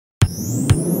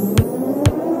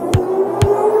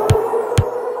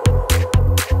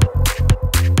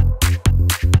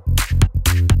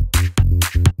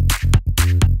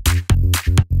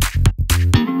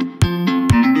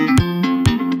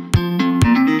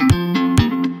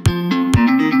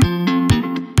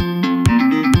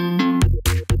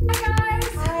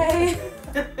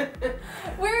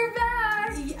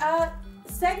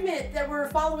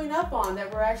up on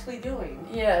that we're actually doing.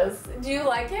 Yes. Do you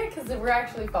like it? Because we're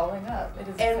actually following up. It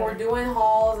is and we're doing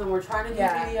hauls and we're trying to do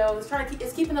videos. It's trying to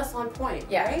it's keeping us on point,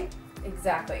 right?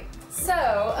 Exactly.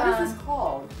 So what is this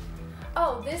called?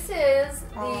 Oh, this is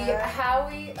the how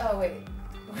we. Oh wait,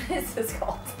 what is this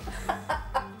called?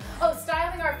 Oh,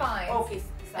 styling our finds. Okay.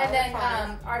 And then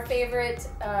our favorite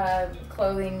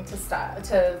clothing to style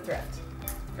to thrift.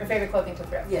 Our favorite clothing to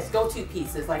thrift. Yes, go-to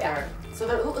pieces like our. So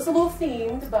it's a little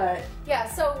themed, but yeah.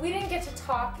 So we didn't get to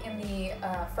talk in the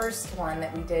first one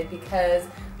that we did because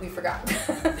we forgot.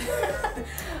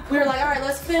 We were like, all right,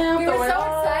 let's film. We were so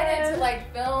excited to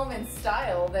like film and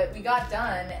style that we got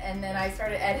done, and then I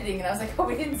started editing, and I was like, oh,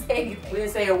 we didn't say anything. We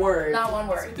didn't say a word. Not one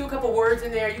word. So we threw a couple words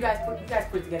in there. You guys put it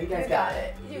together. You guys got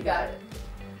it. You got it.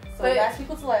 So that's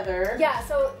people's leather. Yeah.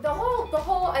 So the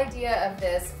whole idea of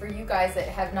this for you guys that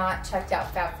have not checked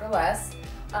out FAB4LEZZ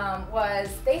was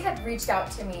they had reached out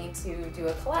to me to do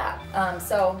a collab.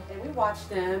 And we watched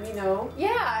them, you know.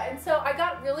 Yeah, and so I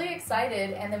got really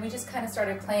excited, and then we just kind of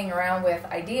started playing around with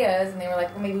ideas, and they were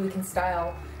like, well, maybe we can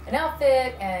style an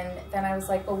outfit, and then I was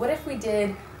like, well, what if we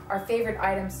did our favorite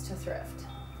items to thrift?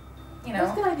 You know?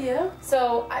 That's a good idea.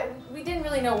 So we didn't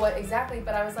really know what exactly,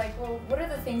 but I was like, well, what are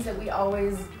the things that we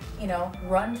always, you know,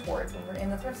 run towards when we're in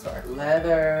the thrift store?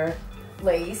 Leather.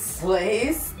 Lace.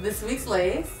 Lace. This week's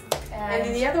lace. And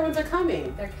then the other ones are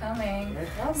coming. They're coming.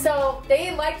 So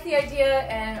they liked the idea,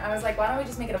 and I was like, why don't we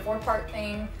just make it a 4-part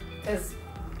thing? Because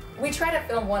we tried to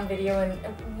film one video, and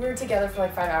we were together for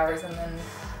like 5 hours, and then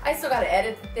I still got to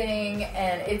edit the thing,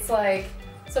 and it's like,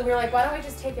 so we were like, why don't we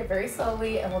just take it very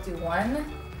slowly, and we'll do one.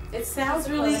 It sounds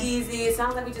really easy. It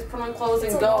sounds like we just put on clothes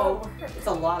and go. It's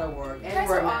a lot of work. You guys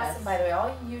are awesome, by the way.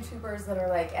 All you YouTubers that are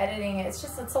like editing it, it's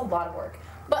a lot of work.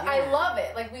 But I love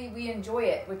it. Like we enjoy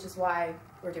it, which is why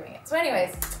we're doing it. So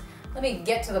anyways, let me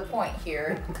get to the point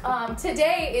here.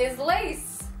 Today is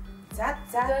lace.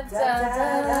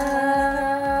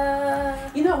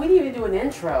 You know, we didn't even do an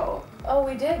intro. Oh,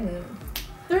 we didn't.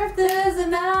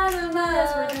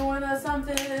 ThriftersAnonymous. We're doing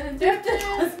something.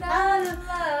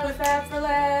 ThriftersAnonymous. With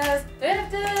FAB4LEZZ.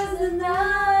 ThriftersAnonymous.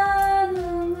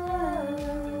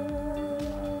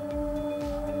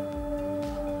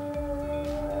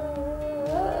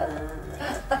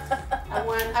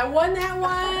 I won that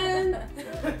one.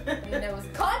 And it was a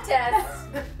contest.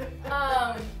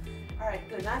 All right,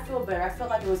 good. Now I feel better. I felt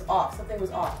like it was off. Something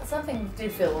was off. Something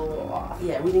did feel a little off.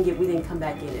 Yeah, we didn't come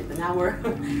back in it, but now we're,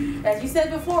 as you said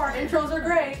before, our intros are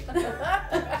great.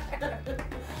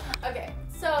 Okay,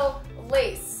 so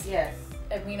lace. Yes.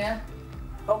 Edwina.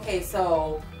 Okay,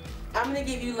 so I'm gonna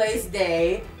give you lace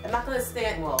day. I'm not gonna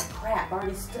stand. Well, crap! I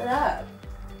already stood up.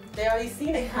 They already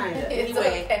seen it, kind of.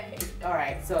 Anyway, okay. All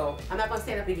right. So I'm not gonna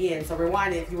stand up again. So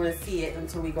rewind it if you want to see it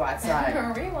until we go outside.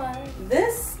 Rewind.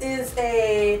 This is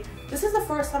the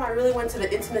first time I really went to the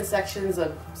intimate sections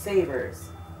of Savers.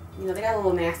 You know, they got a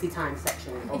little nasty time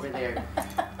section over there.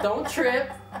 Don't trip.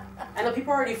 I know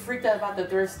people are already freaked out about the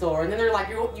thrift store, and then they're like,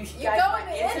 "You guys go in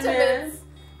the intimates."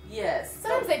 Yes.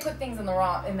 Sometimes they put things in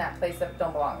that place that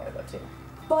don't belong there though too.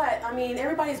 But I mean,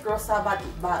 everybody's grossed out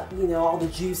about you know, all the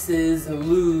juices and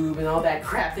lube and all that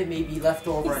crap that may be left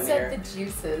over in there. You said the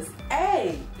juices.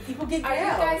 Hey, people get down. Are you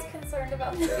guys concerned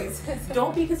about the juices?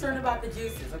 Don't be concerned about the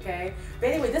juices, okay? But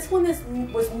anyway, this one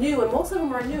was new, and most of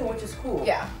them are new, which is cool.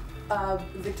 Yeah.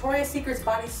 Victoria's Secret's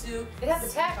bodysuit. It has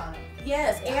a tag on it.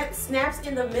 Yes, and snaps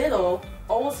in the middle.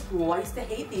 Old school. I used to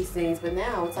hate these things, but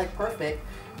now it's like perfect.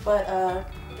 But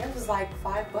that was like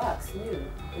 $5 new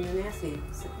in the nasty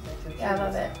section. Yeah, I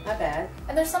love it. Not bad.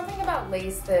 And there's something about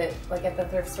lace that, like at the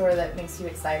thrift store, that makes you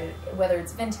excited. Whether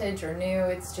it's vintage or new,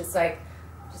 it's just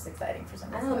exciting for some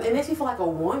reason. I don't know, it makes me feel like a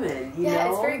woman, you know? Yeah,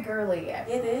 it's very girly. Yeah.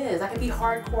 It is. I can be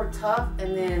hardcore tough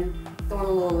and then throw in a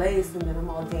little lace and then I'm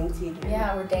all dainty.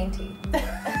 Yeah, we're dainty.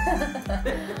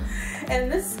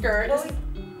 And this skirt is...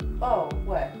 Oh,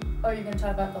 what? Oh, you're going to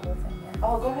talk about the whole thing, yeah.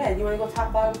 Oh, go ahead. You want to go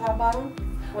top, bottom?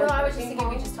 Well, I was just thinking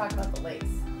we just talked about the lace.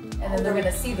 And then they're going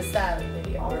to see the styling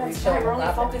video. Oh, that's right. We're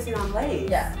only focusing on lace.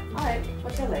 Yeah. All right.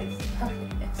 What's your lace?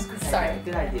 Sorry.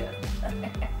 Good idea.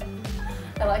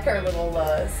 I like our little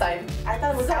side. I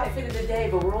thought it was outfit of the day,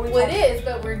 but we're only. Well, it is,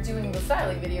 but we're doing the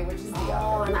styling video, which is the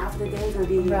outfit. And outfit of the day is gonna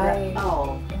be right.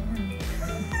 Oh.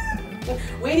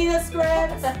 We need a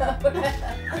script.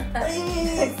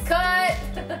 Please. Cut.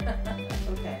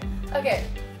 Okay. Okay.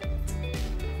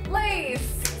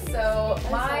 Lace. So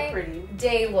my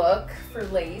day look for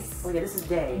lace. Oh yeah, this is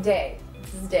day.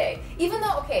 This is day. Even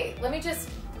though, okay, let me just.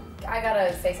 I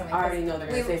gotta say something. I already know they're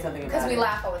gonna say something about it. Because we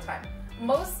laugh all the time.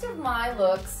 Most of my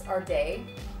looks are day,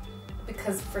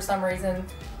 because for some reason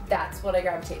that's what I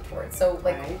gravitate towards. So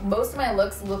like most of my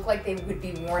looks look like they would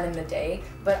be worn in the day,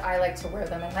 but I like to wear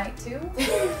them at night too.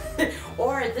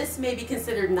 Or this may be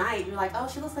considered night. You're like, oh,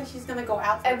 she looks like she's gonna go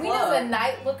out. And we know a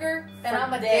night looker, and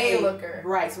I'm a day looker.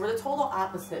 Right. So we're the total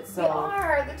opposite. So we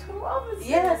are the total opposite.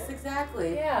 Yes,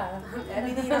 exactly. Yeah.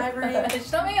 Everything Ivory. We're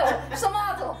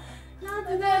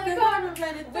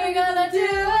gonna do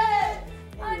it.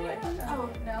 Anyway. Oh,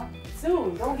 no.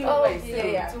 Soon. Don't give it away.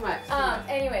 Soon. Yeah. Too much.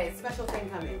 Anyways. Special thing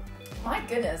coming. My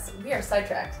goodness, we are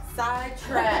sidetracked.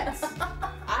 Sidetracked.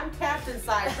 I'm Captain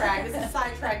Sidetrack. This is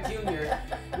Sidetrack Junior.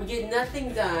 We get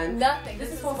nothing done. Nothing.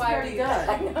 This is supposed to be already done.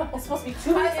 I know. It's supposed to be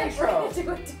 2 minutes intro. To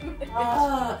go 2 minutes.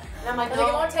 And I'm like, no.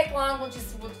 It won't take long. We'll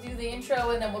do the intro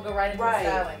and then we'll go right into the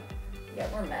styling. Yeah,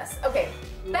 we're a mess. Okay,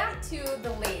 back to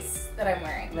the lace that I'm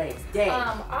wearing. Lace. Dang.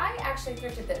 I actually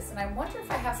thrifted this, and I wonder if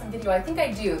I have some video. I think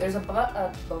I do. There's a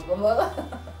Buffalo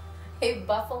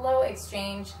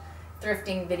Exchange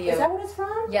thrifting video. Is that what it's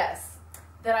from? Yes.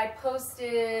 That I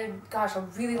posted, gosh, a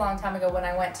really long time ago when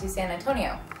I went to San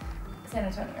Antonio. San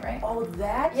Antonio, right? Oh,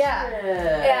 that trip.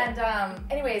 And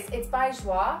anyways, it's by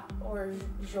Joie, or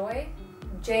Joie,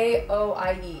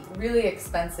 Joie. Really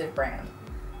expensive brand.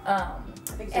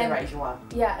 I think you're right, Joie.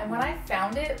 Yeah, and when I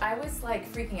found it, I was like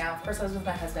freaking out. Of course, I was with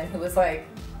my husband, who was like,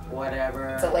 whatever.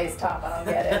 It's a lace top, I don't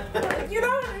get it. Like, you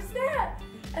don't understand.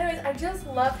 Anyways, I just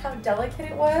loved how delicate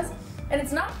it was. And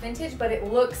it's not vintage, but it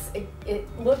looks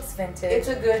vintage. It's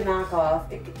a good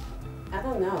knockoff. I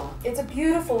don't know. It's a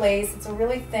beautiful lace. It's a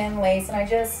really thin lace, and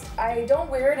I don't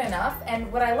wear it enough.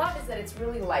 And what I love is that it's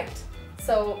really light.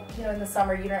 So, you know, in the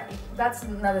summer, you don't. That's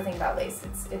another thing about lace.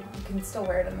 You can still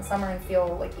wear it in the summer and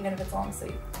feel like, even if it's long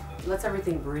sleeve. It lets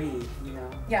everything breathe, you know.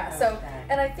 Yeah. So,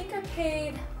 and I think I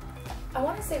paid. I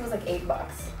want to say it was like $8.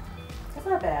 That's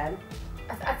not bad.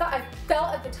 I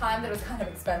felt at the time that it was kind of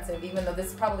expensive, even though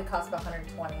this probably cost about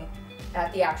 $120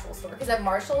 at the actual store. Because at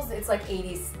Marshall's, it's like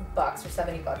 $80 or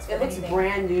 $70. It looks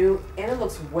brand new and it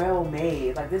looks well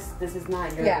made. Like this is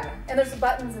not your. Yeah, and there's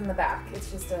buttons in the back. It's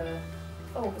just a.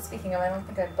 Oh, but speaking of, I don't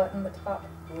think I buttoned the top.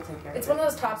 We'll take care of it. It's one of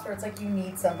those tops where it's like you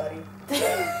need somebody.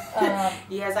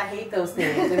 Yes, I hate those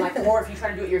things. And like, or if you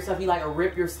try to do it yourself, you like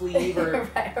rip your sleeve or.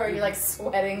 Right, or you're like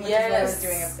sweating, which is what I was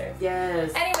doing upstairs.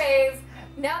 Yes. Anyways,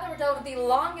 now that we're done with the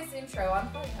longest intro, I'm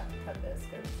probably gonna have to cut this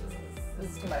because this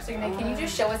is too much. So can you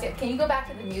just show us it? Can you go back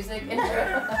to the music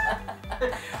intro?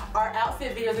 Our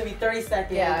outfit video is gonna be 30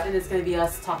 seconds, and it's gonna be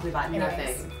us talking about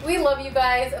nothing. We love you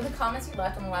guys, and the comments you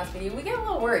left on the last video, we get a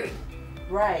little worried.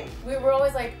 Right. We were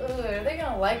always like, ugh, are they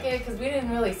gonna like it? Because we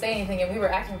didn't really say anything and we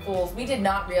were acting fools. We did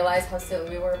not realize how silly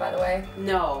we were, by the way.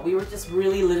 No, we were just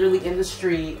really literally in the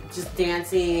street, just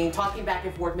dancing, talking back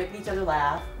and forth, making each other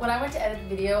laugh. When I went to edit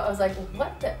the video, I was like,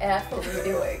 what the F are we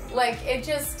doing? Like, it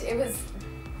was...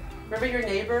 Remember your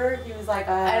neighbor? He was like,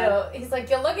 I know. He's like,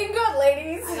 you're looking good,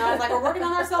 ladies. And I was like, we're working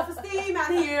on our self-esteem out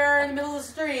here in the middle of the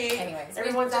street. Anyways.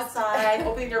 Everyone's outside,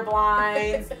 opening their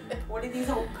blinds. What are these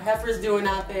old heifers doing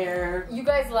out there? You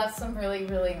guys left some really,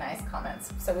 really nice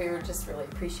comments. So we were just really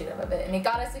appreciative of it. And it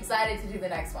got us excited to do the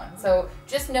next one. So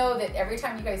just know that every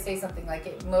time you guys say something, like,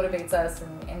 it motivates us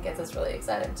and gets us really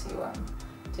excited to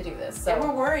do this. So. And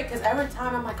we're worried because every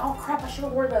time I'm like, oh crap, I should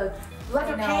have worn the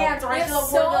leather pants, or I should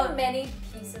have worn so many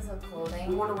pieces of clothing.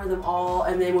 We want to wear them all,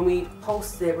 and then when we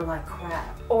post it, we're like,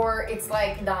 crap. Or it's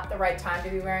like not the right time to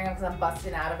be wearing them because I'm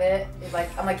busting out of it.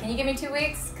 I'm like, can you give me 2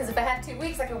 weeks? Because if I had 2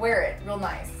 weeks, I could wear it real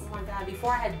nice. Oh my god,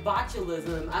 before I had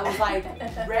botulism, I was like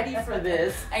ready for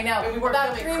this. I know. And we weren't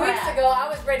about 3 weeks ago, I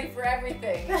was ready for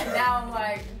everything. And now I'm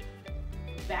like,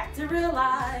 back to real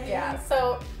life. Yeah,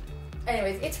 so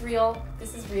anyways, it's real.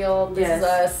 This is real. This is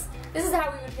us. This is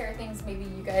how we would pair things maybe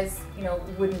you guys,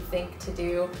 wouldn't think to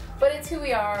do. But it's who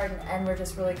we are, and we're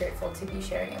just really grateful to be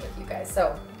sharing it with you guys.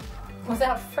 So,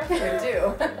 without further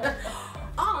ado,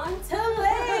 on to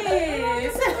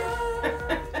lace!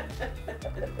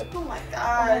 Oh my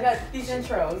god. These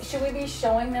intros. Should we be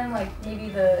showing them, like, maybe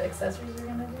the accessories we're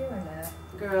gonna do, or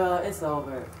not? Girl, it's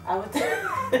over. I would.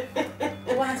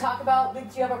 You want to talk about, do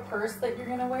you have a purse that you're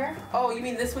gonna wear? Oh, you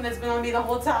mean this one that's been on me the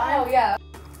whole time? Oh, yeah.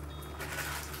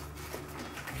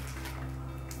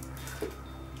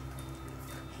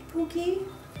 Hey, Pookie.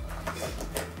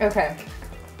 Okay.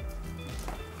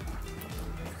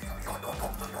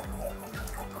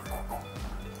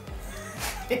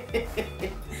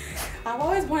 I've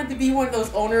always wanted to be one of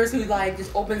those owners who like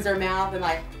just opens their mouth and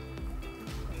like,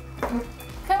 come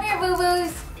here,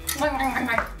 boo-boos.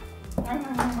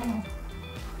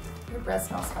 Your breath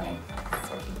smells funny.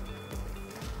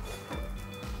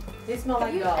 They smell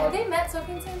like dogs. Have they met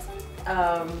Sophie and Samson?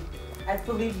 I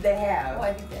believe they have. Oh,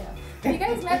 I think they have. Have you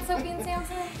guys met Sophie and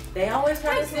Samson? They always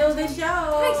try to steal the show.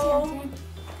 Hi, Samson.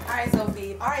 right,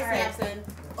 Sophie. All right, Samson.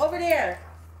 Over there.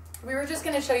 We were just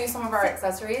going to show you some of our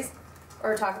accessories,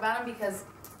 or talk about them, because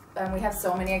we have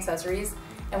so many accessories,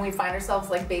 and we find ourselves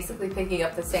like basically picking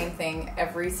up the same thing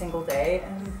every single day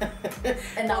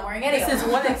and not wearing any of them. This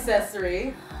is one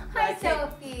accessory. Hi,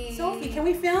 Sophie. Sophie, can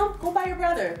we film? Go by your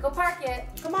brother. Go park it.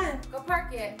 Come on. Go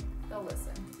park it. Go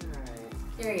listen. All right.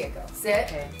 There you go. Sit.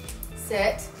 Okay.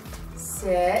 Sit.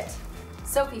 Sit.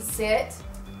 Sophie, sit.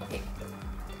 Okay.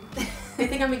 They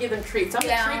think I'm gonna give them treats. I'm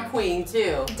a treat queen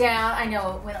too. Down. I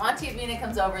know. When Auntie Avina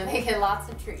comes over, they get lots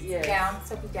of treats. Yes. Down.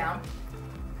 Sophie, down.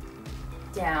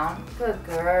 Down. Good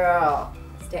girl.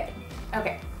 Stay.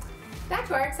 Okay. Back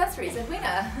to our accessories.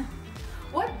 Avina,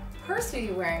 what purse are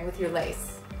you wearing with your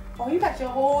lace? Oh, you got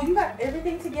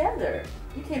everything together.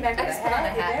 You came back with a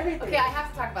hat and everything. Okay, I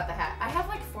have to talk about the hat. I have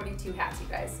like 42 hats, you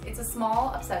guys. It's a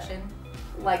small obsession,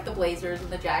 like the blazers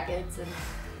and the jackets and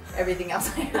everything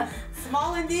else I have.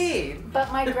 Small indeed.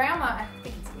 But my grandma, I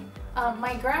think it's me,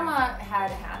 my grandma had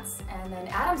hats, and then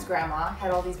Adam's grandma had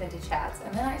all these vintage hats,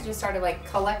 and then I just started like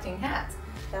collecting hats.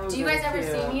 Do you guys ever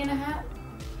see me in a hat?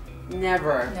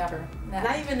 Never. Never.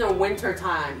 Not even in the winter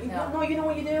time. No, you know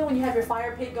what you do when you have your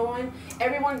fire pit going?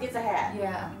 Everyone gets a hat.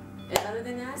 Yeah. And other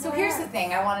than that, so here's the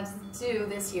thing I wanted to do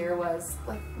this year was,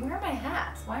 like, where are my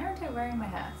hats? Why aren't I wearing my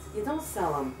hats? You don't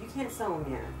sell them. You can't sell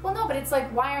them yet. Well, no, but it's like,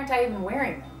 why aren't I even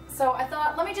wearing them? So I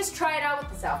thought, let me just try it out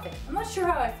with this outfit. I'm not sure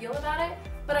how I feel about it,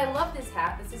 but I love this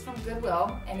hat. This is from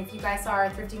Goodwill, and if you guys saw our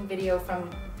thrifting video from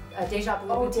Deja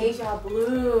Blue. Oh, Deja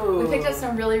Blue. We picked up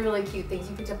some really, really cute things.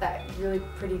 You picked up that really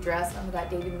pretty dress under that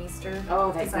David Meester.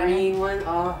 Oh, that green one.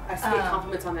 Oh, I see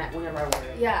compliments on that whenever I wear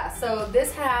it. Yeah, so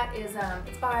this hat is,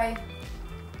 it's by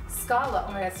Scala.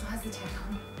 Oh my god, it still has the tag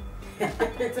on.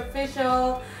 It's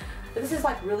official. This is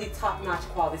like really top-notch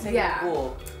quality. It's like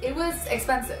wool. It was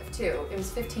expensive too. It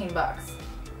was 15 bucks.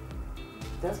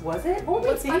 Was it?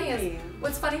 What's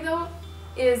funny though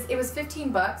is it was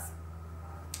 15 bucks.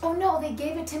 Oh no, they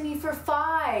gave it to me for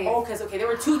 5. Oh, because there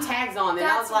were 2 tags on it.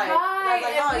 That's right.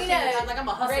 I was like, I'm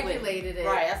a hustler. Regulated it.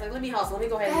 Right. I was like, let me hustle. Let me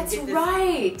go ahead and get this. That's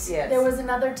right. Yes. There was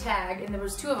another tag, and there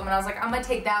was 2 of them, and I was like, I'm gonna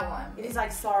take that one. And he's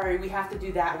like, sorry, we have to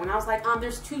do that one. I was like,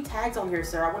 there's 2 tags on here,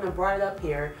 sir. I wouldn't have brought it up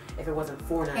here if it wasn't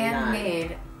 $4.99.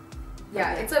 Handmade.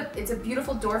 Yeah, it's a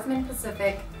beautiful Dorfman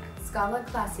Pacific Scala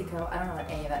Classico. I don't know what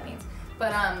any of that means,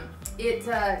 but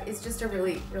it's just a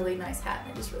really, really nice hat.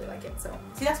 I just really like it. So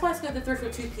see, that's why it's good to thrift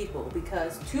with 2 people,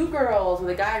 because 2 girls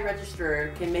with a guy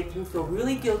registered can make them feel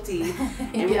really guilty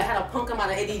and we kind of punk them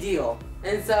out of any deal.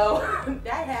 And so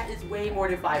that hat is way more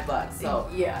than $5. So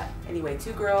yeah. Anyway,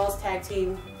 2 girls tag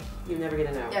team. You're never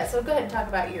gonna know. Yeah. So go ahead and talk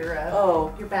about your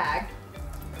bag.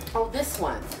 Oh, this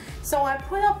one. So I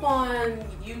put up on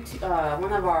YouTube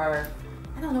one of our.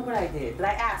 I don't know what I did, but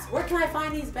I asked, where can I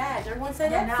find these bags? Everyone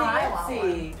said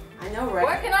Etsy. I know, right?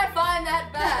 Where can I find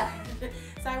that bag?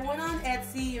 So I went on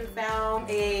Etsy and found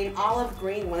an olive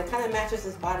green one. It kind of matches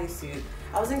this bodysuit.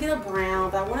 I was gonna get a brown,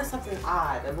 but I wanted something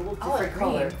odd, a little different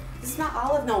color. This is not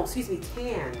olive, no, excuse me,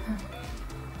 tan. Oh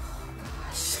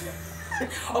gosh.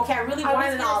 Okay, I really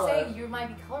wanted an olive. I was gonna say you might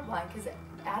be colorblind because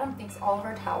Adam thinks all of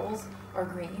our towels are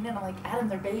green, and I'm like, Adam,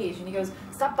 they're beige, and he goes,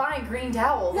 stop buying green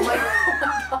towels. I'm like,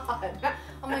 oh my god.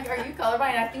 I'm like, are you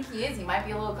colorblind? I think he is. He might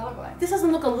be a little colorblind. This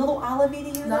doesn't look a little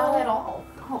olivey to you, Not at all.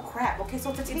 Oh crap. Okay,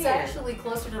 so it's a tan. It's actually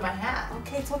closer to my hat.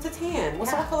 Okay, so it's a tan. What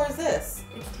sort of color is this?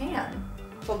 It's tan.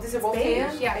 So these are both beige?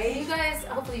 tan? Yeah, beige? you guys,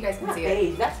 hopefully you guys can see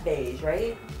beige. it. That's beige,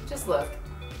 right? Just look.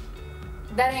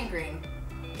 That ain't green.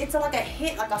 It's like a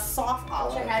hint, like a soft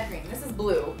olive. I wish I had green. This is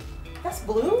blue. That's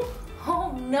blue?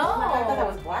 Oh no! Oh my god, I thought that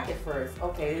was black at first.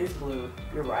 Okay, it is blue.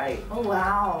 You're right. Oh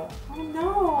wow. Oh no.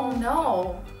 Oh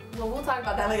no. Well, we'll talk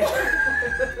about that later.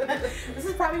 This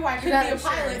is probably why I couldn't be a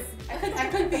pilot. I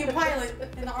couldn't be a pilot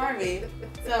in the Army.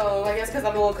 So I guess because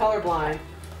I'm a little colorblind.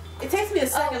 It takes me a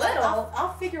second.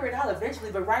 I'll figure it out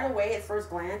eventually, but right away at first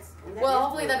glance. Well,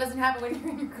 hopefully that doesn't happen when you're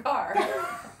in your car.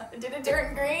 Did it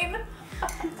turn green?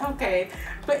 Okay,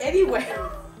 but anyway.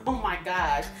 Oh my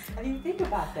gosh, I didn't even think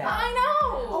about that. I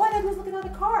know. All I had to do was look at other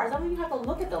cars. I don't even have to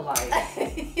look at the light.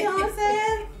 You know what I'm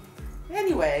saying?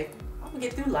 Anyway, I'm gonna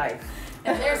get through life.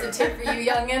 And there's a tip for you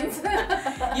youngins.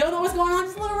 You don't know what's going on,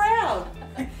 just look around.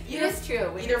 It is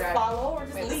true. Either follow or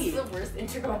just leave. This is the worst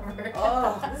intro ever.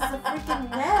 Oh, this is a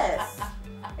freaking mess.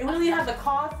 And we don't even have the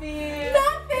coffee.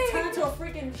 Nothing. It turned into a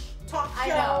freaking talk show. I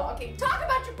know. Okay, talk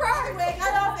about your product. Anyway, I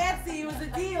got off Etsy. It was a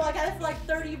deal. I got it for like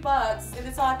 $30, and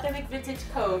it's authentic vintage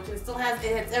coach. It still has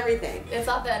everything. It's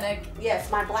authentic. Yes,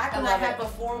 my black one I had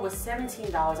before was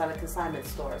 $17 at a consignment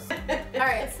store. All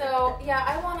right, so yeah,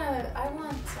 I want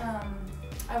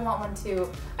one too.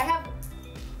 I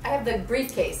have the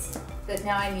briefcase that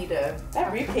now I need to.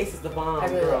 That briefcase is the bomb, I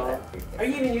really girl. love that briefcase. Are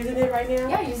you even using it right now?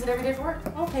 Yeah, I use it every day for work.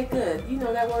 Okay, good. You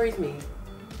know, that worries me.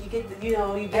 You get, the, you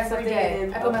know, you get Every something day.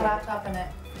 in. I put my laptop in it.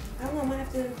 I don't know, I might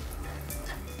have to.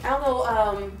 I don't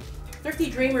know,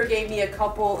 Thrifty Dreamer gave me a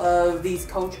couple of these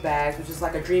Coach bags, which is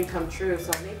like a dream come true,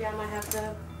 so maybe I might have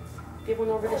to give one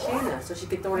over to Shayna so she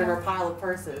could throw it in her pile of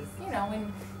purses. You know,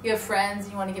 when you have friends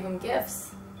and you want to give them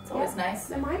gifts, it's always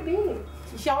nice. It might be.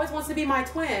 She always wants to be my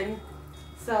twin,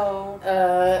 so.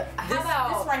 How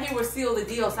about. This right here will seal the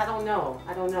deal, so I don't know.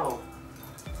 I don't know.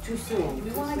 It's too soon. Do we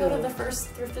want to go to the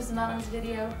first Thrifters Anonymous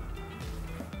video?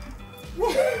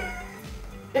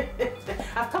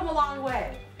 I've come a long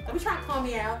way. Don't be trying to call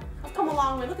me out. I've come a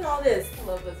long way. Look at all this. I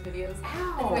love those videos.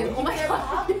 Ow. Anyways, oh my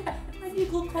god. Why do you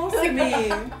go close to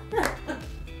me?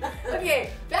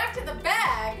 Okay, back to the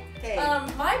bag. Okay.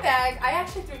 My bag, I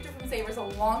actually thrifted from Savers a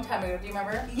long time ago. Do you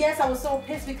remember? Yes, I was so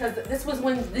pissed because this was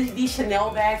when these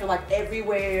Chanel bags were like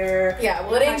everywhere. Yeah,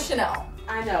 well, it ain't Chanel.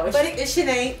 I know. But it's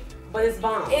Chanel, but it's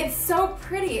bomb. It's so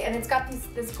pretty, and it's got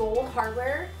this gold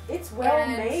hardware. It's well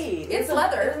made. It's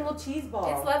leather. It's a little cheese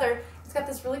ball. It's leather. It's got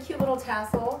this really cute little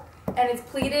tassel, and it's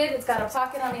pleated. It's got a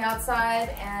pocket on the outside,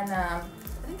 and I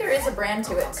think there is a brand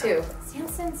to it too.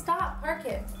 Samson, stop. Park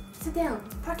it. Sit down.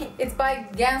 Park it. It's by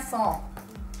Ganson.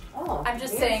 Oh, I'm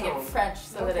just saying it in French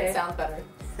so that it sounds better.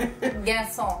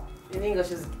 Ganson. In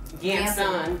English is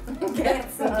Ganson.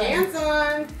 Ganson.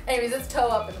 Ganson. Anyways, it's toe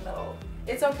up in the middle.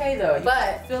 It's okay though. You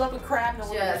But fill up with crap, no one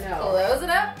will just know. close it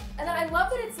up, and then I love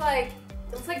that it's like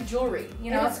jewelry.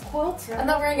 You know, it's quilted. I'm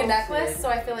not wearing a necklace, so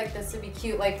I feel like this would be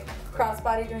cute, like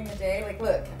crossbody during the day. Like,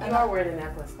 look, You are wearing a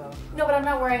necklace though. No, but I'm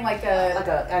not wearing like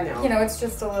a. I know. You know, it's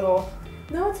just a little.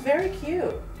 No, it's very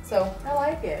cute. So I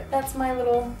like it. that's my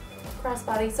little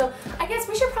crossbody. So I guess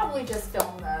we should probably just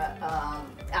film the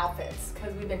outfits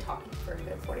because we've been talking for a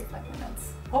good 45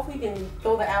 minutes. Hopefully you can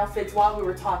throw the outfits while we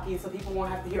were talking so people won't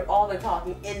have to hear all the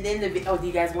talking and then the oh, do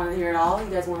you guys want to hear it all? You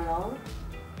guys want it all?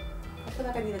 I feel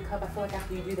like I need a cup. I feel like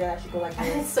after you do that I should go like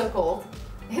this. It's so cold.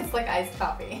 It's like iced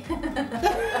coffee.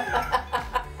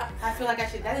 I feel like I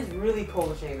should. That is really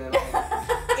cold, Shayna.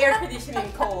 Like, air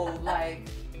conditioning cold. Like,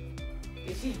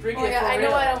 if she's drinking it for I real.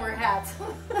 know I don't wear hats.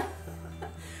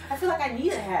 I feel like I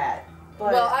need a hat.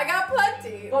 But, Well, I got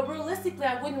plenty. But realistically,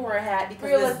 I wouldn't wear a hat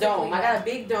because of this dome. Realistically, I got a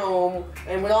big dome,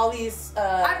 and with all these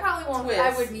I probably won't. twists.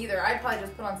 I wouldn't either. I'd probably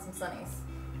just put on some sunnies.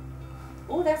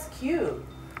 Oh, that's cute.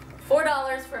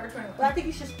 $4 for every 21. But I think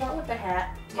you should start with the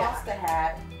hat, toss the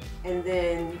hat, and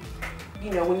then,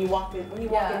 you know, when you walk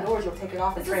indoors, you'll take it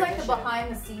off. This is like the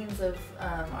behind the scenes of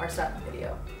our Sutton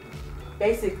video.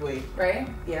 Basically. Right?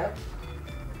 Yep.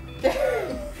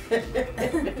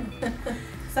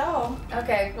 So.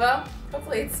 Okay, well,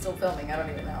 hopefully it's still filming. I don't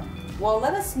even know. Well,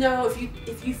 let us know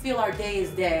if you feel our day is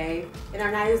day and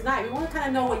our night is night. We want to kind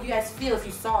of know what you guys feel if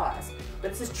you saw us.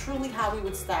 But this is truly how we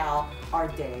would style our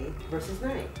day versus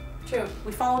night. True.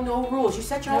 We follow no rules. You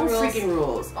set your own freaking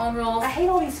rules. Own rules. I hate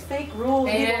all these fake rules.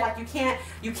 Hate You know, it. like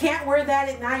you can't wear that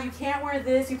at night. You can't wear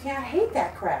this. You can't. I hate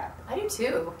that crap. I do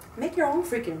too. Make your own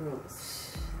freaking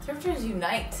rules. Thrifters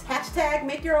unite. Hashtag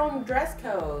make your own dress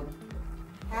code.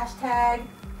 Hashtag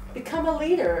become a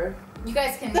leader. You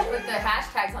guys can put the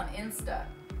hashtags on Insta.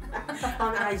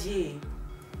 On IG.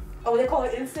 Oh, they call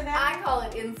it Insta now? I call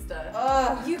it Insta.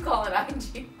 Ugh. You call it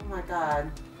IG. Oh my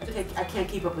god. I can't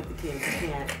keep up with the kids. I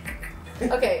can't.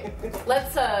 Okay,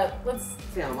 let's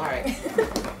film. All right.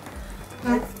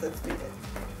 let's do it.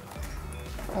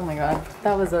 Oh my god,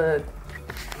 that was a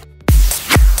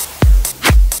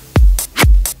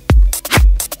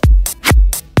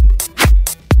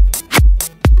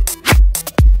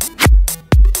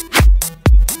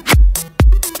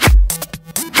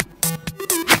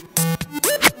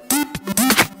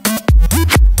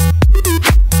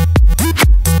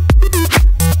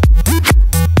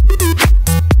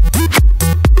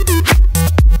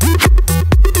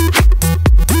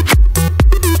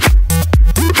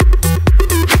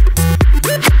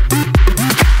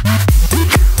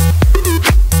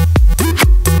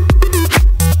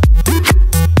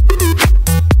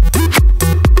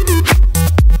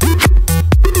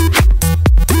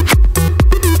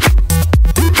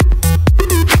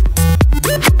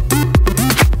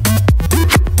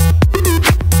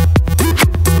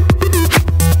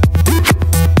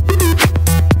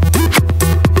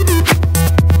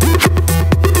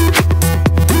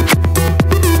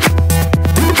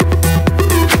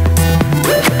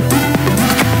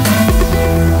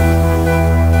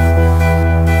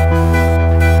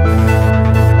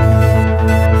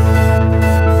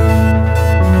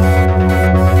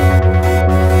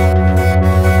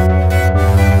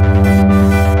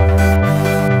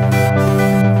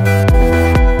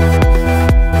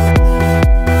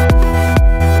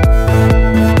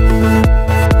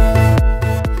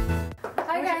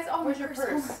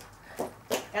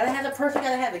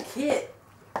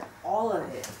all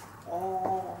of it.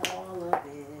 All of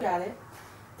it. Got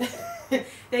it.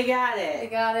 They got it. They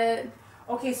got it.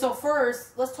 Okay, so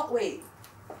first, let's talk. Wait.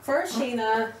 First,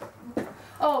 Shayna.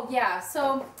 Oh yeah.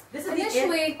 So This is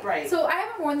initially, right. So I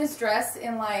haven't worn this dress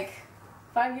in like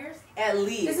 5 years. At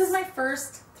least. This is my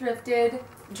first thrifted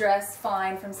dress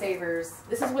find from Savers.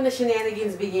 This is when the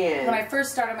shenanigans began. When I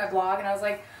first started my blog, and I was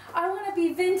like, I want to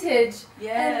be vintage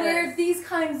and wear these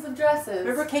kinds of dresses.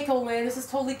 Remember Keiko Lynn? This is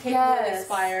totally Keiko Lynn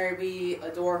inspired. We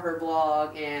adore her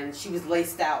blog, and she was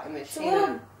laced out in the It's a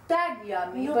little baggy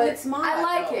on me, No, but it's not, I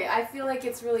like though. it. I feel like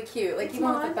it's really cute. Like It's even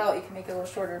with not. the belt, you can make it a little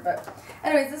shorter. But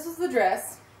anyways, this was the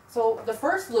dress. So the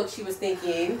first look she was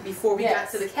thinking before we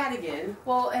got to the cardigan.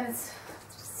 Well, and it's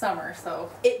summer, so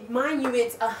Mind you,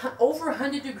 it's over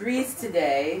 100 degrees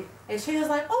today, and Shayna's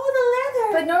like, "Oh, the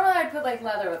leather." But normally I'd put like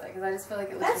leather with it because I just feel like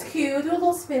it looks That's really cute. Do a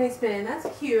little spinny spin. That's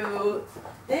cute.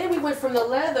 Then we went from the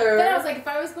leather. Then I was like, if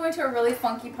I was going to a really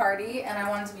funky party and I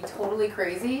wanted to be totally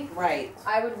crazy, right.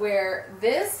 I would wear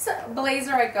this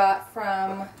blazer I got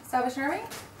from Salvation Army.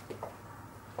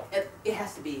 It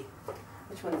has to be.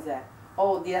 Which one is that?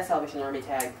 Oh, the Salvation Army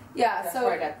tag. Yeah, That's so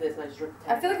where I got this, and I just ripped the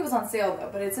tag. I feel like it was on sale though,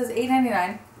 but it says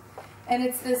 $8.99, and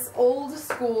it's this old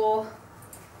school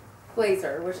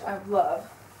blazer, which I love.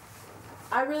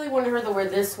 I really wanted her to wear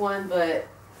this one, but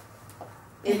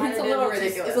it might It's have a been little just-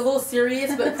 ridiculous. It's a little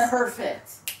serious, but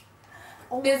perfect.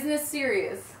 Business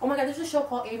serious. Oh my God, there's a show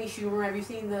called Amy Schumer. Have you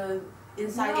seen the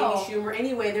Inside No. Amy Schumer?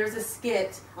 Anyway, there's a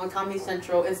skit on Comedy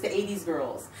Central. It's the 80s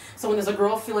girls. So when there's a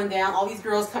girl feeling down, all these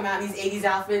girls come out in these 80s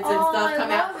outfits and stuff I come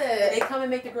love out. it. They come and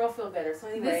make the girl feel better. So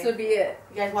anyway, This would be it.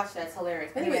 you guys watch that. It's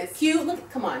hilarious. But anyway, Anyways. cute. Look,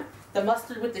 come on. The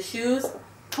mustard with the shoes.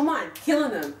 Come on,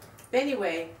 killing them. But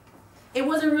anyway, it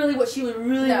wasn't really what she would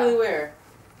really wear.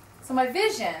 So my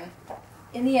vision,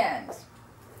 in the end,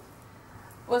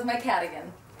 was my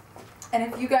cardigan. And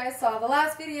if you guys saw the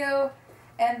last video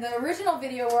and the original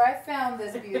video where I found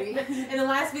this beauty, In the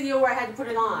last video where I had to put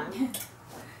it on.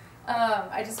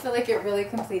 I just feel like it really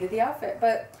completed the outfit.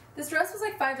 But this dress was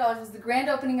like $5. It was the grand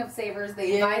opening of Savers.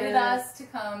 They invited us to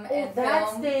come and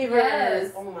that's film. Savers.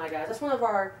 Yes. Oh my gosh, that's one of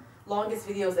our longest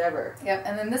videos ever. Yep.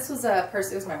 And then this was a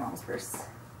purse. It was my mom's purse.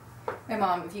 My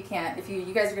mom, if you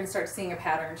guys are going to start seeing a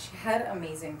pattern. She had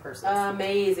amazing purses.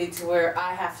 Amazing to where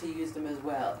I have to use them as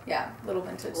well. Yeah, little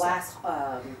vintage. Last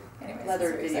Anyways,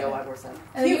 leather this is video very I wore some.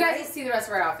 And then you guys will see the rest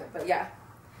of our outfit, but yeah.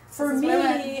 For This is me, what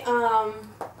I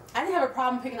I didn't have a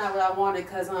problem picking out what I wanted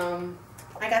because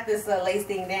I got this lace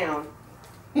thing down.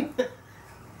 Kinda,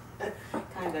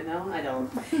 no, I don't.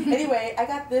 Anyway, I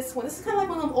got this one. This is kind of like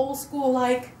one of them old school,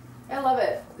 like. I love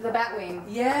it. The Batwing.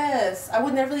 Yes, I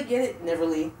would never get it.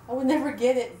 I would never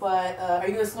get it. But are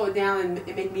you gonna slow it down and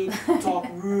make me talk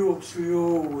real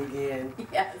slow again?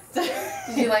 Yes.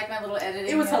 Did you like my little editing?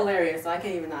 It was hilarious. So I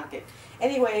can't even knock it.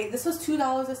 Anyway, this was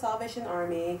 $2 at Salvation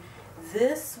Army.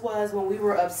 This was when we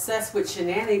were obsessed with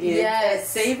shenanigans at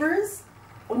Savers.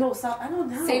 Oh no, I don't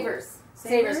know. Savers,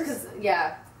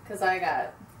 because I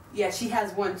got. Yeah, she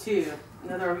has one too.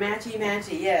 Another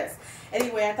matchy, yes.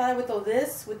 Anyway, I thought I would throw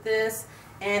this with this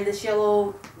and this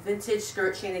yellow vintage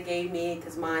skirt Shayna gave me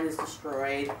because mine is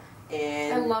destroyed.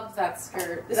 And I loved that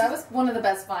skirt. That was one of the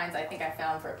best finds I think I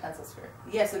found for a pencil skirt.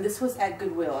 yes, and this was at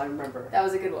Goodwill, I remember. That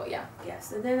was a good one, yeah.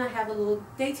 Yes, and then I have a little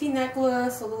dainty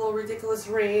necklace, a little ridiculous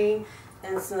ring,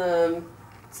 and some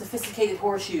sophisticated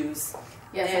horseshoes.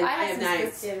 Yes, and I have am some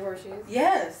sophisticated horseshoes.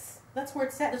 Yes, that's where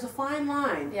it's at. There's a fine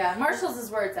line. Yeah, Marshall's is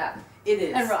where it's at. It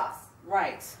is. And Ross.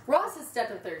 Right. Ross has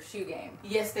stepped up their shoe game.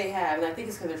 Yes, they have, and I think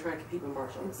it's because they're trying to compete with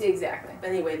Marshalls. Exactly. But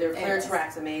anyway, their clearance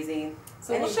rack's amazing.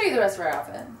 So we'll show you the rest of our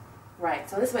outfit. Right.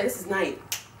 So this is night.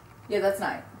 Yeah, that's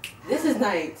night. This is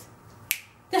night.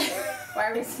 Why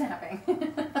are we snapping?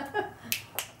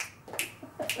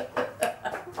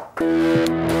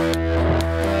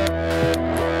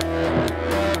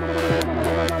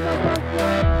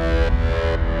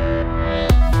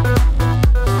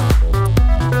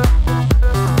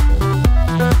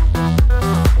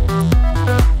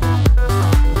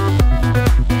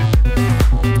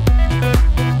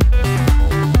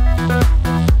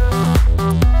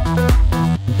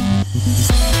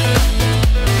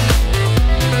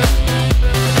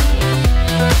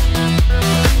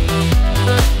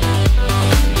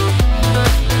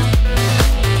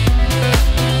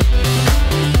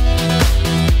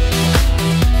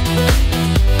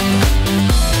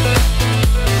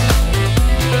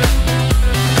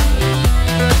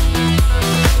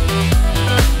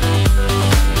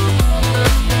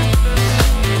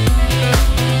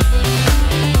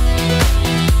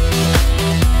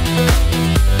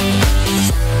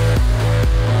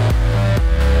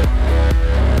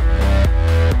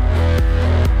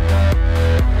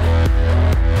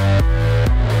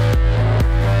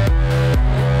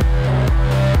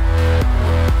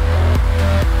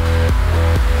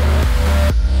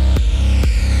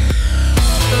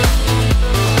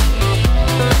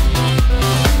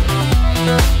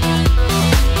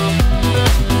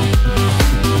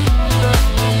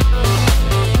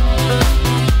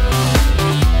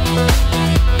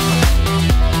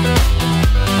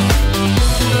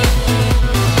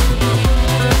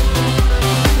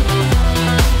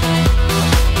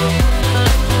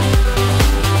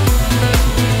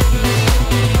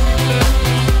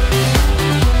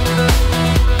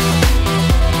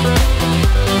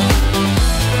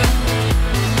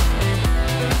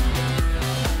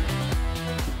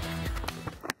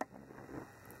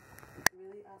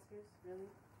 Really?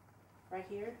 Right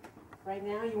here? Right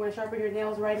now? You want to sharpen your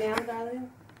nails right now,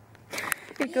 darling?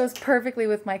 It goes perfectly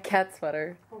with my cat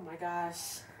sweater. Oh my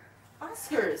gosh.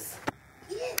 Oscars.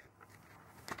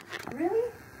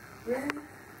 Really? Really?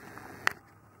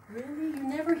 Really? You're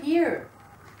never here.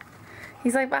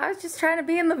 He's like, but I was just trying to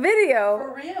be in the video.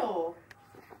 For real.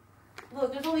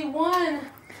 Look, there's only one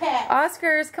cat.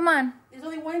 Oscars, come on. There's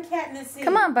only one cat in this scene.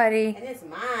 Come on, buddy. And it's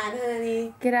mine,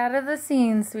 honey. Get out of the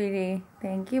scene, sweetie.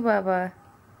 Thank you, Bubba.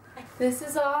 This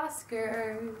is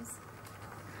Oscars.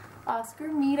 Oscar,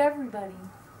 meet everybody.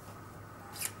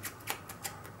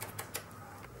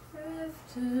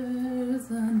 Thrifters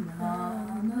Anonymous.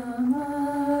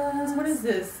 What is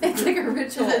this? It's like a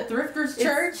ritual. Is it Thrifters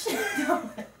Church? No.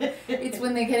 It's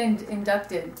when they get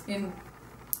inducted.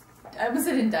 I almost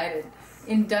said indicted.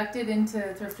 Inducted into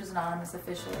Thrifters Anonymous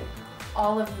officially.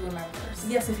 All of you are members.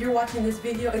 Yes, if you're watching this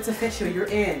video, it's official. You're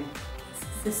in.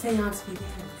 The seance begins.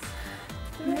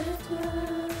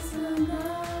 Thrifters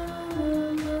Anonymous.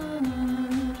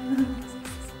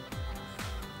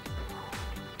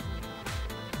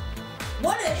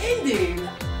 What an ending!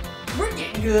 We're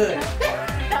getting good.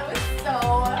 That was so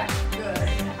good.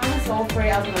 I was so afraid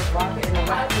I was going to drop it and the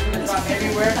rock was going to drop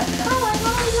everywhere. Oh my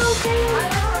God, you're okay.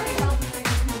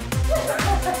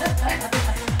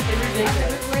 It's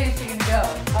ridiculous. Which way is she going to go?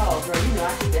 Oh, bro, you know I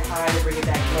keep it high and bring it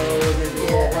back low and then do a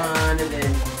little run and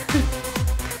then...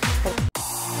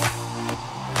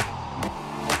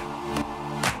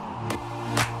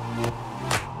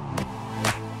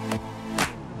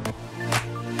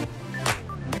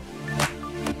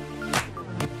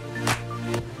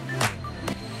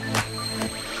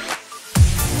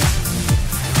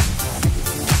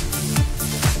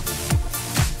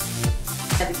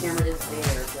 The camera just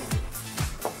there.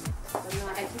 But no,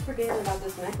 I keep forgetting about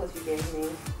this necklace you gave me.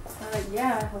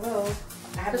 Yeah, hello.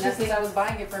 I have Especially nothing. since I was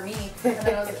buying it for me. And,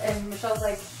 then and Michelle's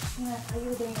like, yeah, how are you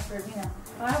getting it for Adina?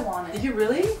 I want it. Did you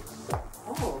really?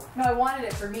 Oh. No, I wanted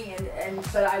it for me,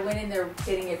 but I went in there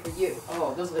getting it for you.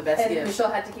 Oh, those are the best And gifts.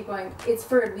 Michelle had to keep going, it's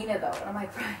for Edwina though. And I'm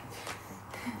like, right.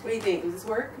 What do you think? Does this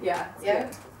work? Yeah.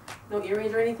 Yeah? No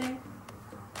earrings or anything?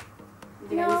 You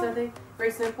think I No. need something?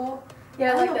 Very simple?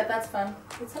 Yeah, I I like know. that. That's fun.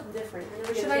 It's something different. I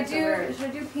never get Should a I chance to wear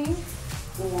it. do pink?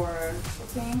 Or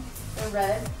Pink or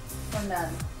red or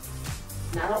none?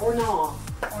 not or no.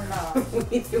 Or not?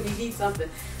 We need something.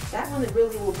 That one that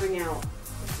really will bring out.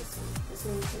 What's this one? This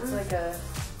one? It's like a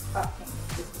hot pink.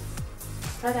 This one.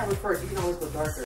 Try that one first. You can always go darker.